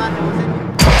 Man, all I know is that.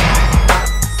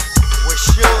 We're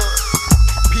sure.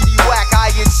 PD Waxx,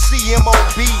 INC,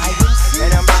 M.O.B.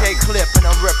 And I'm J Clip, and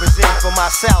I'm representing for my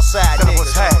Southside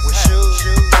niggas. We're sure.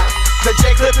 The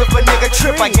J Clip if a nigga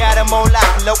trip, I got him on lock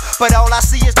low. But all I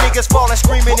see is niggas falling,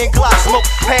 screaming in Glock smoke.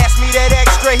 Pass me that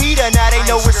extra heater, now they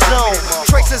know it's on.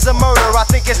 Traces of murder, I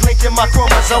think it's linked in my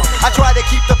chromosome. I try to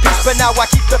keep the peace, but now I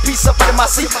keep the peace up in my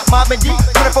seat. Mobbing deep,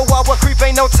 24-hour creep,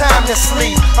 ain't no time to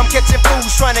sleep. I'm catching fools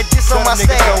trying to diss on my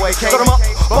stash. Throw them up,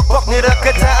 buck it up,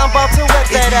 cause I'm about to wet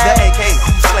that ass. The AK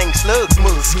who sling slugs,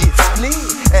 moves, skid, split.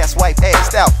 Ass wipe,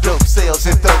 assed out, dope sales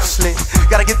and dope slit.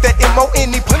 Gotta get that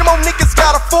M.O.N.E. Plenty more niggas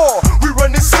gotta fall. We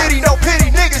run the city, no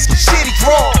pity, niggas get shitty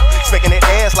draw. Smacking that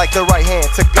ass like the right hand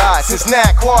to God. Since 9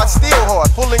 quads, still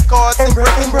hard, pulling cards and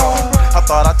breaking bra. I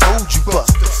thought I told you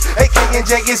busters, AK and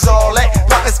J is all that.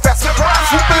 Rockets fast surprise,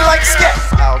 swooping like scat.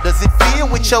 How does it feel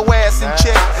with your ass in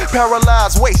check?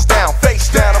 Paralyzed, waist down,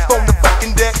 face down, up on the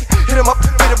fucking deck. Hit him up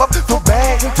for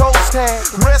bags and toes tag.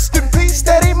 Rest in peace,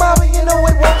 steady mommy, you know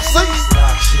it won't cease.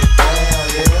 Knock shit down,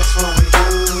 yeah, that's what we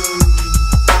do.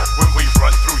 When we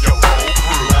run through your whole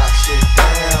crew. Knock shit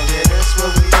down, yeah, that's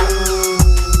what we do.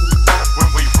 When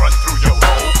we run through your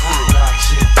whole crew. Knock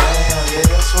shit down, yeah,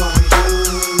 that's what we do.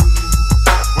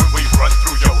 When we run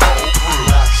through your whole crew.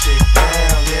 Knock shit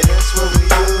down, yeah, that's what we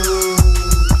do.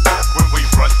 When we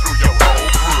run through your whole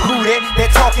crew. Who that?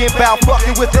 They're talking about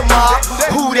fucking with the mob.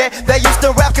 Who that? They used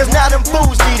to rap cause now them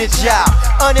fools need a job.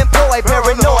 Unemployed,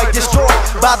 paranoid, destroyed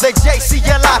by the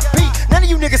JCLIP. None of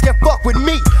you niggas can fuck with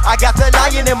me. I got the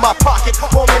lion in my pocket.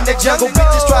 Home in the jungle,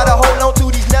 bitches try to hold on to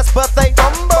these nuts, but they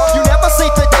fumble. You never see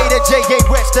today that J ain't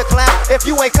Rex the clown. If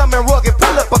you ain't coming rugged,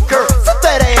 pull up a curve, sit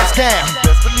that ass down.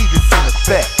 Best believe it's in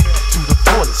effect. To the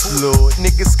fullest, Lord.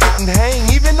 Niggas couldn't hang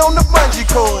even on the bungee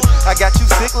cord. I got you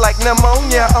sick like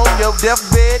pneumonia on your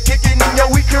deathbed, kicking in your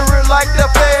weak career like the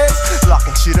feds.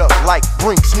 Locking shit up like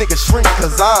Brinks, niggas shrink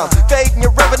cause I'm fading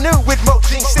your revenue with more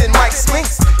jinx than Mike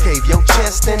Spinks. Cave your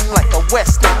chest in like a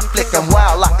western, flicking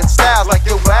wild, locking styles like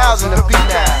your vows in the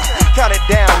B9. Count it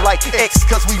down like X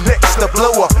cause we next to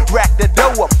blow up. Rack the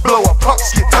dough up, blow up,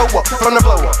 punks get toe up from the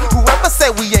blow up. Whoever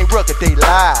said we ain't rugged, nigga, they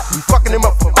lie. We fucking them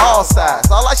up from all sides.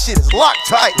 All that shit is locked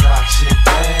tight. Lock shit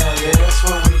down, yeah, that's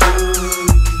what we do.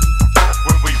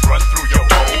 When we run through your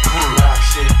whole crew. Lock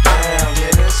shit down,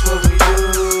 yeah, that's what we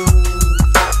do.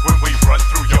 When we run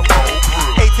through your whole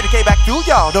crew. A to the K back through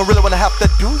y'all. Don't really wanna have to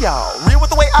do y'all. Real with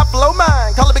the way I flow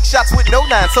mine. Call big shots with no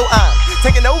nine, so I'm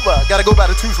taking over. Gotta go by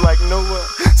the truth like Noah.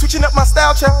 Switching up my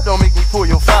style, child. Don't make me pull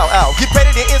your foul out. Get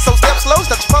ready to end, so step slow.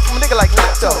 Stop your pump from a nigga like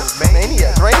Lepto.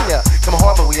 Mania, drain ya. Come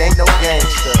hard, but we ain't no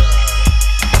gangster.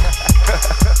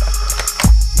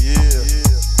 Yeah.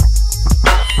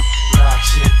 Lock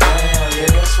shit down,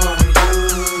 yeah, that's what we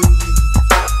do.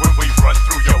 When we run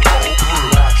through your whole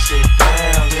crew. Lock shit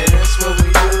down, yeah, that's what we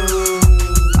do.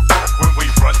 When we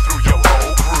run through your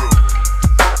whole crew.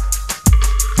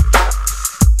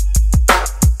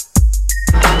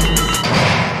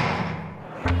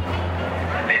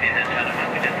 Ladies and gentlemen,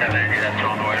 we just have a réalisation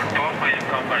en Royal Port. Veuillez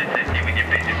comprendre les safety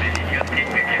Wikipédia de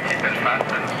l'idiotique Wikipédia Belfast.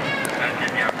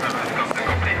 Ingénieur Scope de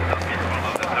completion of this one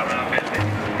of the terminal building.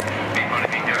 Before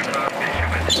leaving the aircraft, issue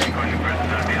message for your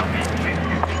personal well-being,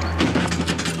 please.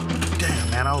 Damn,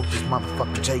 man, I hope this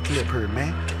motherfucker J Clip here,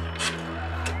 man.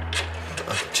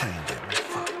 Change it, man.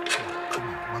 Fuck. Come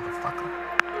on, motherfucker.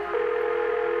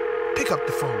 Pick up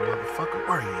the phone, motherfucker.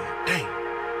 Where you at? Damn.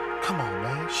 Come on,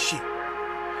 man. Shit.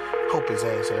 Hope his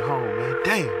ass at home, man.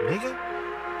 Damn, nigga.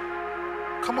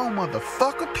 Come on,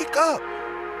 motherfucker. Pick up.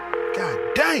 God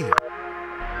damn.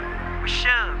 What's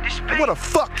up? This Where the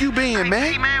fuck you been,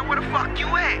 man? man, where the fuck you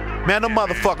at? Man, them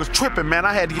motherfuckers tripping, man.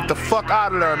 I had to get the fuck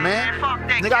out of there, man.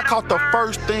 Nigga, I caught the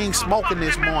first thing smoking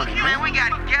this morning, man. We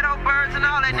got ghetto birds and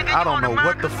all that, nigga. I don't know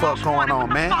what the fuck going on,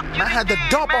 man. I had to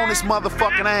dump on this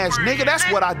motherfucking ass, nigga. That's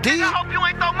what I did. I hope you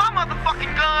ain't throw my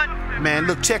motherfucking gun. Man,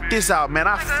 look, check this out, man.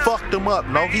 I fucked him up,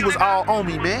 Lo. He was all on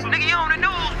me, man. Nigga, you on the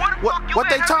news. What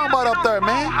they talking about up there,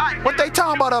 man? What they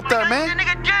talking about up there, man?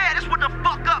 Nigga, yeah, that's what the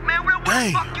fuck up, man. Where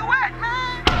the fuck you at,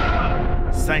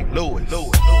 man? St. Louis.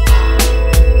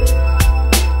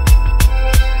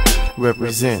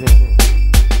 Represent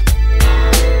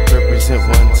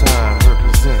one time.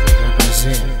 Represent.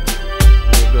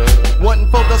 One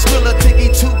for the skrilla, tiggy,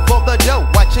 two for the dough.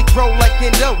 Watch it grow like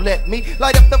Indo. Let me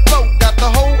light up the flow. Got the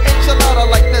whole enchilada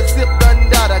like that zip done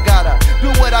dada. Gotta do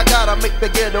what I gotta, make the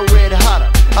ghetto red hotter.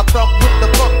 I thump with the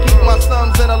funk, keep my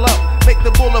sons in a lump. Make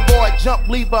the boulevard jump,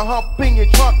 leave a hump in your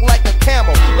trunk like a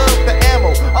camel. Love the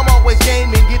ammo, I'm always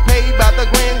gaming, get paid by the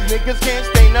grands. Niggas can't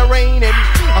stain the rain. And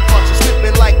I caught you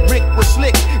slipping like Rick was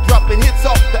slick, dropping hits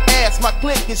off the ass. My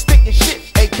click is sticking shit.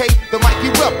 AK, the mic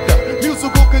eruptor,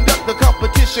 musical conductor,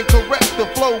 competition correct. The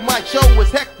flow, my show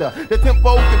is Hector. The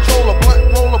tempo controller,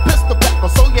 blunt roller, pistol backer.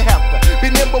 So you have to be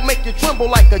nimble, make you tremble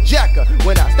like a jacker.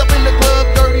 When I step in the club,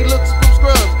 dirty looks from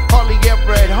scrubs. Hardly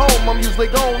ever at home, I'm usually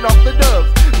gone off the dubs.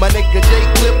 My nigga J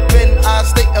Clip and I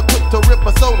stay equipped to rip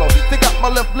a solo. Stick out my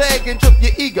left leg and trip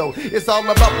your ego. It's all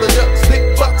about the ducks,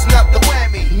 big bucks, not the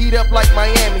whammy. Heat up like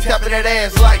Miami, tapping that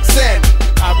ass like Sammy.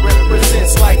 I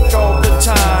represent like all the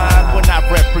time. When I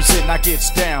represent, I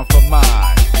gets down for mine.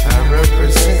 I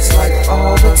represent like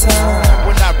all the time.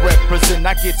 When I represent,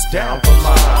 I gets down for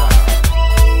mine.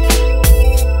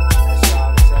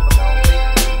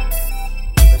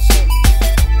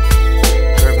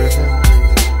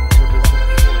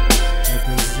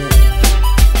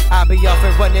 I be off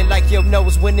and running like your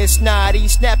nose when it's snotty.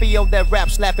 Snappy on that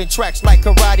rap, slapping tracks like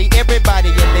karate. Everybody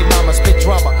and they mama spit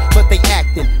drama, but they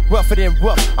acting rougher than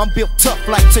rough. I'm built tough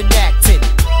like Tenactin.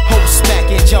 Hoes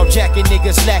smacking, jaw jacking,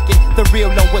 niggas lacking. The real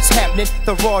know what's happening.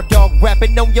 The raw dog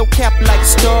rapping on your cap like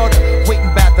starter.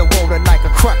 Waiting by the water like a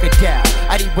crocodile.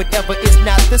 I need whatever is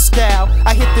not the style.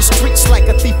 I hit the streets like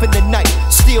a thief in the night.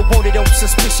 Still wanted on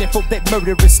suspicion for that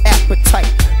murderous appetite.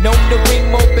 Known to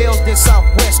ring more bells than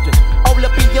Southwestern. All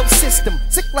up in your system,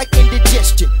 sick like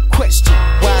indigestion. Question,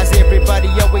 why is everybody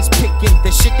always picking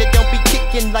the shit that don't be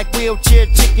kicking like wheelchair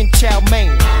chicken chow mein?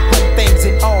 Run things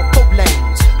in all 4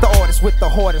 lanes. The artist with the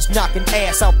hardest, knocking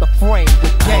ass out the frame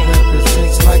with game. I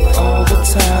represent like all the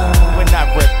time. When I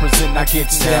represent, I get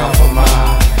down for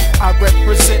mine. I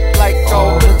represent like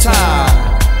all the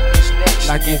time.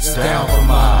 I get down for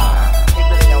mine. They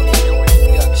really don't need no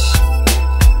introduction.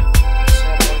 So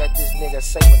I'm gonna let this nigga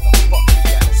say what the fuck he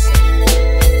gotta say.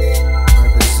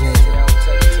 Represent.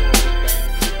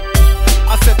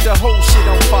 I set the whole shit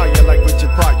on fire like Richard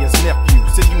Pryor's nephew.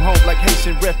 Send you home like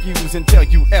Haitian refuse and tell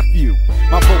you F you.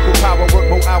 My vocal power work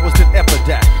more hours than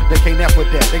Epidac. They can't F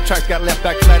with that. They tracks got left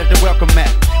back flat at the welcome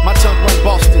mat. My tongue run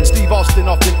Boston. Steve Austin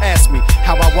often asks me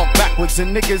how I walk backwards lives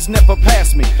and niggas never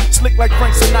pass me. Slick like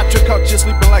Frank Sinatra, caught you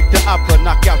sleeping like the opera.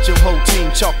 Knock out your whole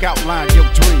team, chalk outline your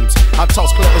dreams. I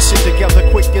toss clever shit together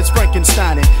quick as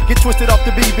Frankenstein and get twisted off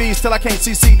the BBs till I can't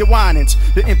see the whinings.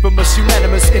 The infamous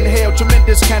unanimous inhale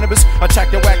tremendous cannabis.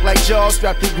 Attack the whack like Jaws,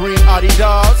 strapped in green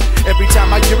Adidas. Every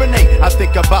time I urinate, I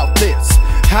think about this.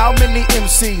 How many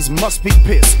MCs must be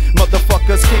pissed?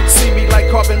 Motherfuckers can't see me like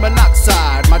carbon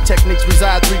monoxide. My techniques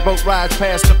reside 3 boat rides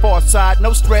past the far side.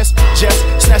 No stress, just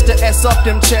snatch the S up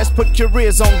them chests. Put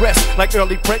careers on rest like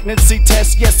early pregnancy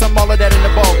tests. Yes, I'm all of that in the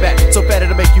ball back. So better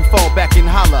to make you fall back and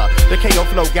holler. The KO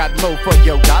flow got low for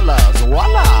your dollars.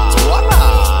 Voila,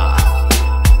 voila.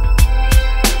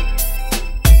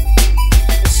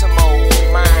 It's some old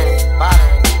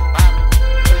mind-boggling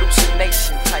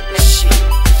hallucination type of shit.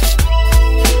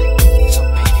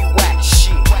 Some Waxx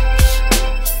shit.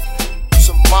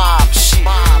 Some mob shit.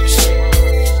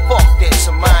 Fuck that,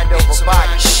 some mind over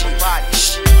body shit.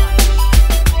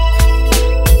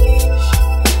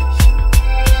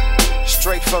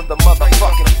 Straight from the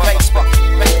motherfucking Facebook.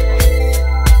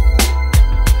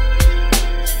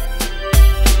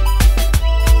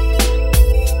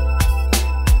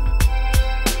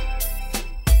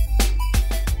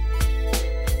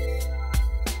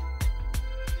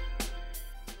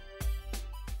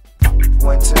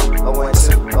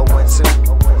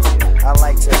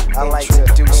 I like to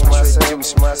introduce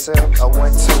myself. I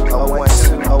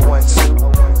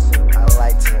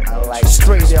like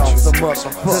Straight off the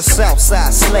motherfucker. The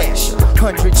Southside Slasher,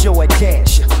 100 Joe a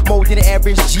Dasher. More than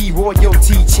average G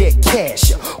royalty check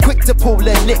cash. Quick to pull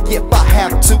a lick if I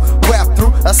have to. Rap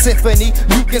through a symphony,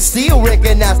 you can still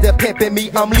recognize the pimp in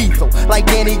me. I'm lethal, like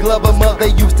Danny Glover, mother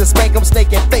used to spank 'em.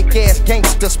 Snaking fake ass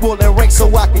gangsta, spoiling ranks so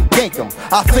I can gank 'em.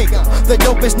 I think I'm the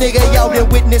dopest nigga y'all been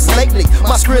witness lately.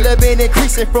 My skrill have been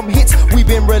increasing from hits we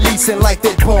been releasing like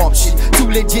that bomb shit. Too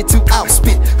legit to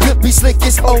outspit. Could be slick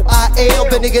as OIL,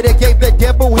 the nigga that gave the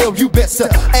devil hell. You better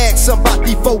ask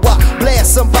somebody before I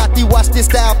blast somebody. Watch this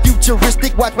style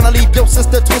futuristic. Watch when I leave your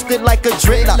sister twisted like a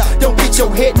dreadlock. Don't get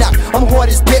your head knocked, I'm hard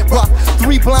as bedrock.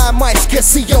 3 blind mice can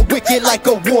see I'm wicked like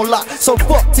a warlock. So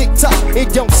fuck TikTok,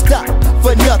 it don't stop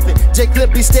for nothing. J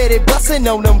Clip be steady bustin'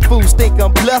 on them fools, think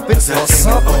I'm bluffing. Or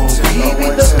something.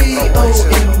 With the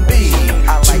B-O-M-B.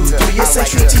 2, 3, it's a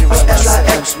tricky for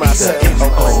L-I-F. Either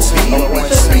M-O-B with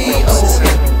the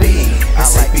B-O-M-B.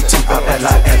 It's a B-T for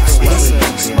L-I-F-E.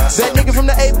 That nigga from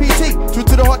the APT, true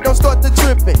to the heart, don't start the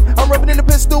trippin'. I'm rubbing in the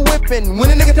pistol whippin'. When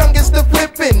a nigga tongue gets to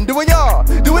flippin', doing y'all,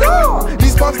 do it all.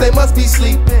 These punks, they must be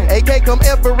sleepin'. AK come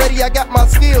ever ready, I got my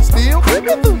skills still.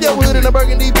 Creepin' through your hood in a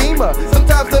burgundy Beamer.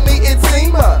 Sometimes to me it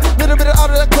seem a little bit out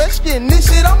of the question. This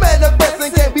shit I'm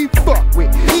manifesting can't be fucked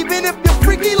with. Even if you're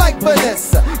freaky like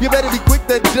Vanessa, you better be quick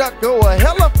to duck or a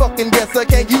hella fucking guesser.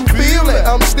 Can you feel it?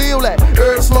 I'm still that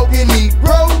herb smoking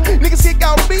Negro. Niggas kick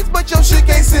out beats, but your shit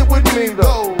can't sit with me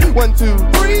though. 1, 2,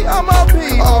 3, I'm a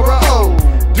P-R-O.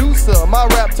 Deucer, my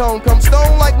rap tone comes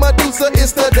stone like Medusa,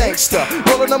 it's the Gangsta.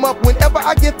 Rolling them up whenever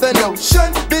I get the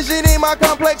notion. Vision in my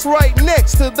complex right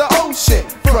next to the ocean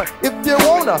front. If you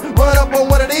wanna run up on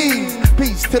one of these,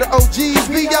 peace to the OGs,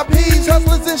 VIPs,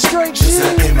 hustlers and straight shit. It's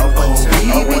a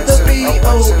M-O-B with the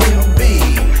B-O-M-B.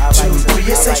 2, 3,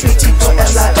 it's a tricky for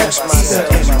L-I-F. Either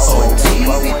M-O-B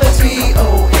with the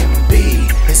B-O-M-B.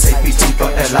 It's a B-T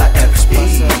for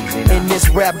L-I-F-E. In this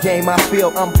rap game I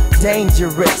feel I'm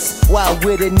dangerous. Why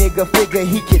would a nigga figure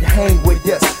he could hang with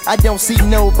us? I don't see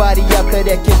nobody out there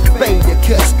that can fade the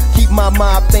cuss. Keep my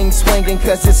mob thing swinging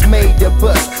cause it's made to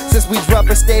bust. Since we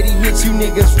dropping steady hits, you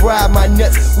niggas ride my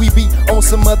nuts. We be on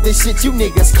some other shit you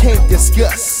niggas can't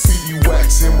discuss.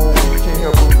 Waxx MOE can't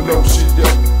help but blow shit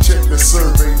up. Check the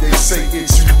survey, they say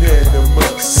it's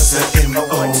unanimous. It's a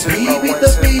M-O-B with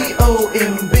the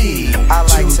B-O-M-B.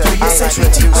 2, 3, it's a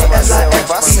tricky for L-I-F.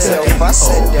 Either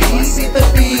M-O-B with the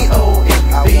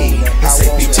B-O-M-B. It's a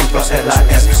B-T for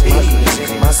L-I-F-E.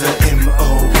 It's a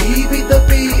M-O-B with the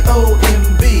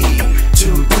B-O-M-B.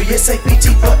 2, 3, it's a B-T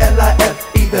for L-I-F.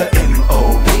 Either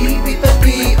M-O-B with the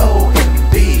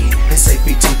B-O-M-B. It's a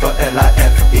B-T for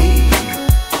L-I-F-E.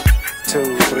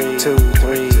 2, 3, 2,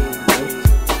 3.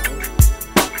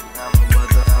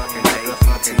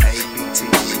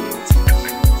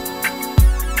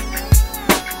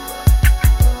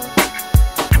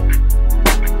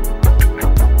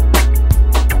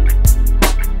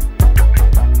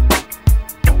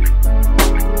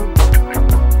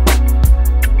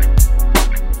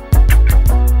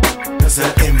 It's a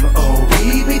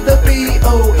M-O-B with the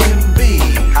B-O-M-B.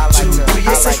 2, 3,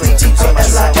 it's a tricky for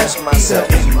L-I-F. Either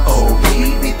M-O-B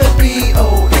with the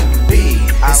B-O-M-B.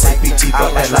 It's a B-T for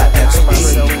L-I-F-E.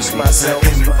 It's a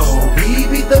M-O-B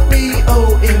with the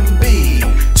B-O-M-B.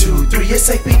 2, 3, it's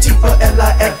a B-T for L-I-F-E.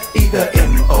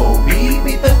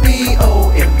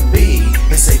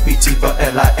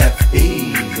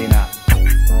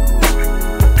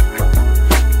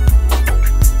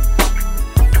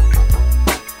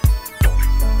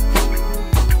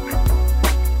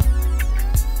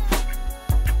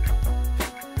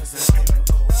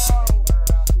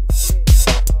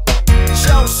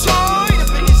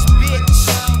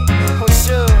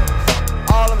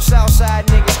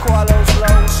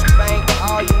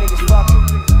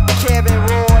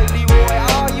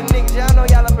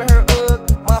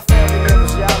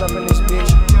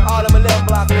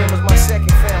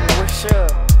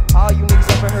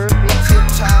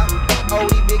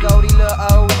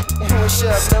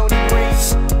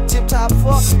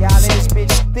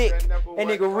 That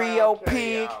nigga Rio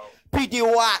Pig. PD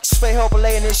Waxx for help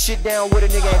laying this shit down with a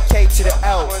nigga and K to the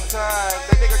L. One time,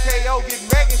 that nigga KO get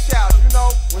mega shouts, you know.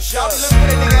 What's up? Look for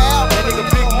that nigga out. That nigga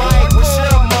Big Mike. What's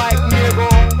up, Mike,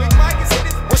 nigga? Big Mike is in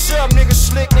this. What's up, nigga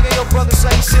Slick? Nigga, your brother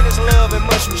say he send his love and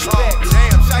much respect.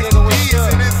 Damn, Nigga, what's up?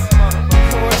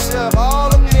 What's up? All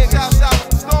them niggas. Shouts out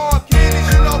from Storm, Kiddies,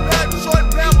 you know, Short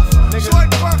Pebbles, Short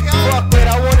Funky. Fuck with,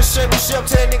 I wanna say what's up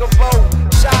to that nigga Bo.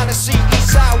 Shine to see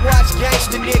Eastside watch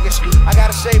Gangsta niggas. I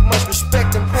gotta say much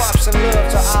respect and props and love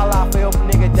to Allah for helping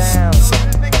nigga down.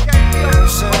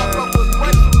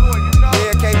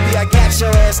 Yeah, KP, I got your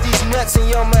ass. These nuts in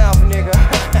your mouth, nigga.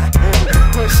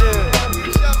 What's up?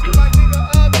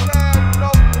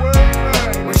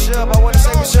 What's up? I wanna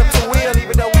say what's up to Will,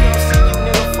 even though we don't see you,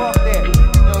 nigga. Fuck that.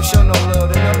 You don't show no love.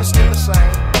 The number's still the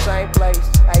same. Same place.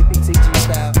 APTG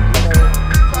style. You know it.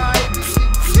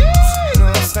 You know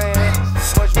what I'm saying?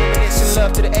 Much reminiscent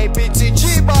love to the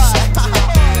APTG boy.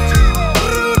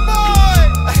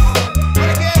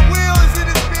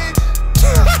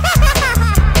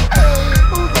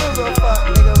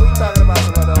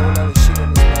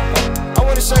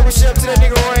 What's up to that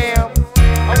nigga Ram?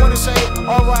 I wanna say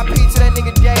R.I.P. to that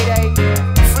nigga Day-Day.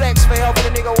 Flex for helping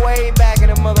the nigga way back in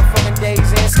the motherfucking days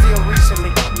and still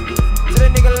recently. To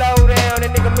that nigga Lowdown,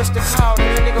 that nigga Mr. Carter,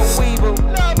 that nigga Weeble,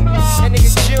 that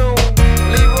nigga June,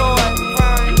 Leroy,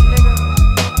 Fine, nigga.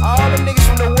 All them niggas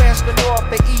from the west, the north,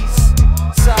 the east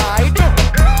side.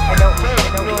 I know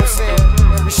what I'm saying.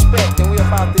 And respect, and we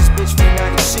about this bitch for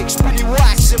 96. Pretty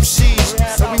Waxx MCs,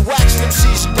 and we wax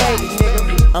MCs daily, nigga.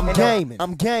 I'm gaming,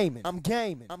 I'm gaming, I'm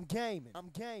gaming, I'm gaming, I'm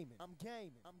gaming, I'm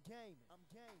gaming, I'm gaming.